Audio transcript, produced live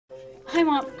Hi,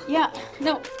 Mom. Yeah,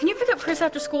 no, can you pick up Chris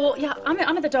after school? Yeah, I'm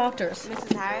at the doctor's.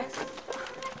 Mrs. Harris?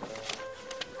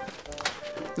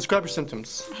 Describe your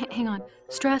symptoms. Hang on.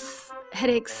 Stress,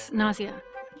 headaches, nausea.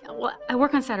 Well, I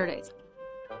work on Saturdays.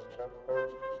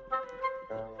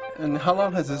 And how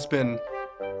long has this been?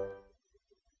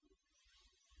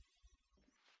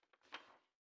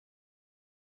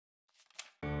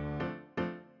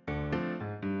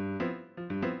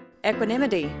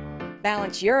 Equanimity.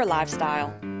 Balance your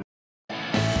lifestyle.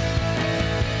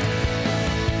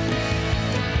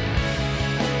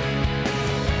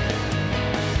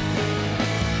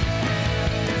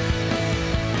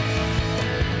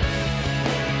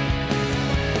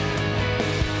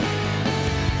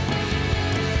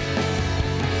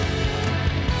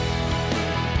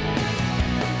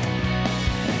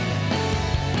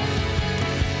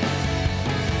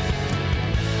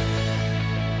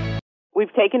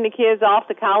 We've taken the kids off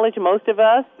to college, most of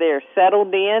us. They're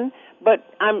settled in. But,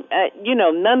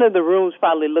 none of the rooms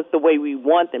probably look the way we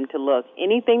want them to look.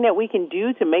 Anything that we can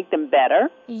do to make them better?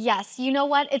 Yes, you know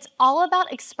what? It's all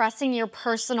about expressing your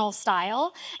personal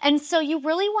style. And so you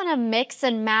really want to mix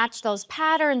and match those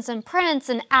patterns and prints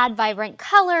and add vibrant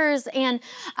colors and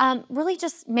really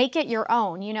just make it your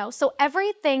own, you know? So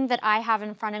everything that I have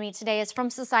in front of me today is from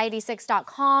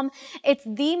Society6.com. It's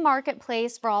the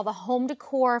marketplace for all the home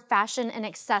decor, fashion, and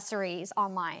accessories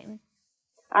online.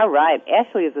 All right.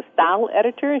 Ashley is a style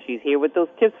editor, and she's here with those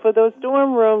tips for those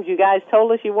dorm rooms. You guys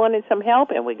told us you wanted some help,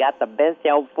 and we got the best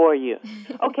help for you.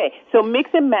 Okay, so mix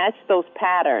and match those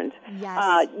patterns. Yes.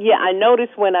 I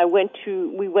noticed when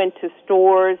we went to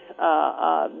stores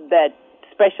that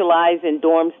specialize in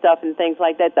dorm stuff and things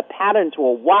like that, the patterns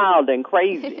were wild and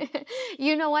crazy.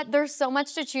 You know what? There's so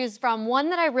much to choose from. One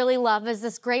that I really love is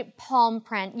this great palm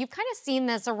print. You've kind of seen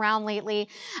this around lately.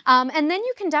 And then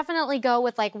you can definitely go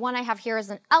with like one I have here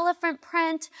is an elephant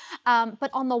print.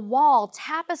 But on the wall,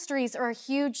 tapestries are a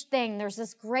huge thing. There's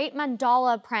this great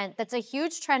mandala print that's a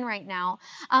huge trend right now.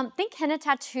 Think henna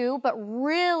tattoo, but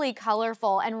really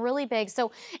colorful and really big.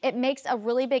 So it makes a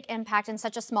really big impact in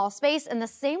such a small space. And the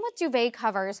same with duvet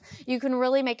covers. You can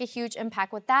really make a huge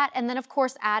impact with that. And then of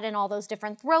course add in all those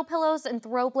different throw pillows and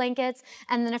throw blankets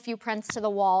and then a few prints to the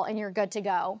wall and you're good to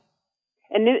go.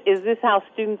 And is this how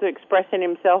students are expressing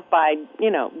themselves by,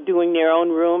 doing their own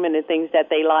room and the things that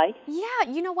they like?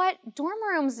 Yeah, you know what? Dorm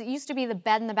rooms used to be the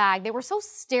bed in the bag. They were so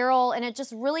sterile and it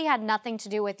just really had nothing to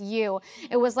do with you.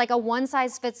 It was like a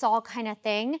one-size-fits-all kind of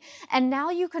thing. And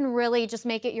now you can really just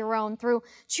make it your own through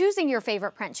choosing your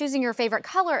favorite print, choosing your favorite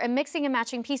color, and mixing and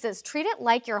matching pieces. Treat it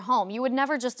like your home. You would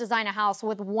never just design a house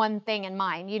with one thing in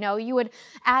mind. You would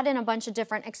add in a bunch of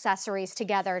different accessories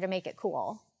together to make it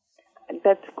cool.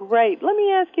 That's great. Let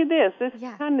me ask you this. This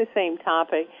is kind of the same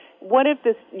topic. What if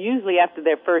usually after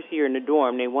their first year in the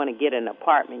dorm, they want to get an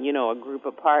apartment, a group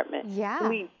apartment. Yeah. Can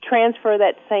we transfer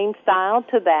that same style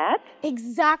to that?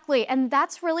 Exactly. And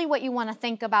that's really what you want to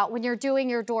think about when you're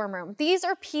doing your dorm room. These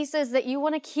are pieces that you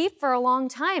want to keep for a long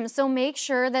time. So make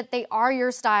sure that they are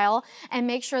your style and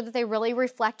make sure that they really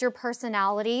reflect your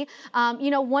personality.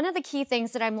 One of the key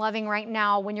things that I'm loving right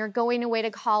now when you're going away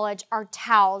to college are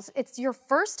towels. It's your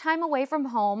first time away from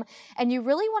home and you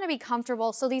really want to be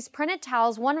comfortable. So these printed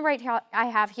towels, one right here I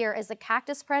have here is a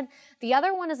cactus print. The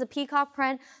other one is a peacock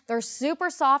print. They're super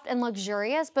soft and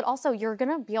luxurious, but also you're going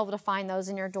to be able to find those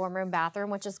in your dorm room bathroom,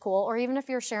 which is cool. Or even if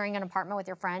you're sharing an apartment with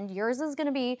your friend, yours is going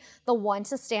to be the one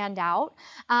to stand out.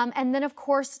 And then of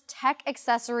course, tech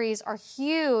accessories are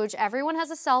huge. Everyone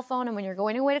has a cell phone, and when you're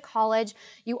going away to college,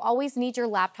 you always need your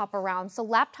laptop around. So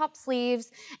laptop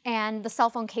sleeves and the cell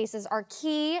phone cases are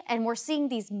key. And we're seeing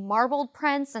these marbled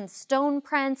prints and stone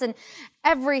prints and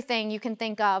everything you can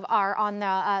think of are on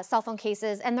the cell phone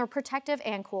cases, and they're protective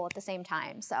and cool at the same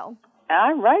time. So.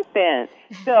 All right, then.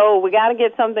 So we got to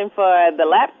get something for the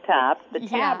laptop, the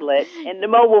tablet, and the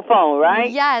mobile phone, right?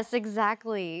 Yes,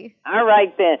 exactly. All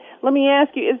right, then. Let me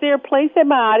ask you, is there a place that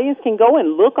my audience can go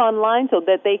and look online so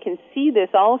that they can see this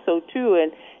also, too,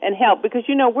 and help? Because,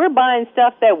 we're buying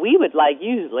stuff that we would like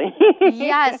usually.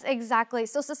 Yes, exactly.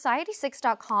 So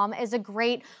Society6.com is a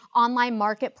great online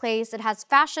marketplace. It has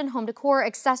fashion, home decor,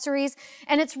 accessories,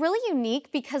 and it's really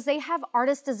unique because they have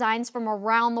artist designs from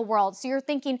around the world. So you're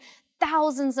thinking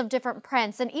thousands of different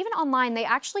prints, and even online they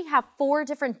actually have 4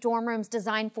 different dorm rooms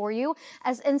designed for you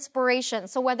as inspiration.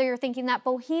 So whether you're thinking that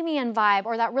bohemian vibe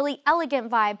or that really elegant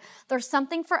vibe, there's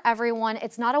something for everyone.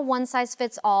 It's not a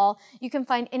one-size-fits-all. You can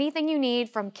find anything you need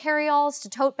from carry-alls to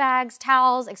tote bags,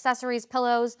 towels, accessories,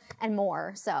 pillows, and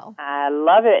more. So I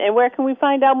love it. And where can we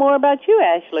find out more about you,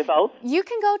 Ashley Fultz? You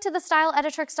can go to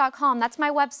thestyleeditrix.com. That's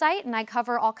my website, and I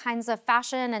cover all kinds of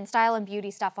fashion and style and beauty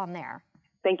stuff on there.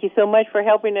 Thank you so much for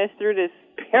helping us through this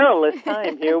perilous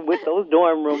time here with those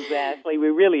dorm rooms, Ashley. We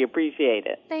really appreciate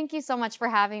it. Thank you so much for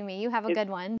having me. You have a good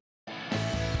one.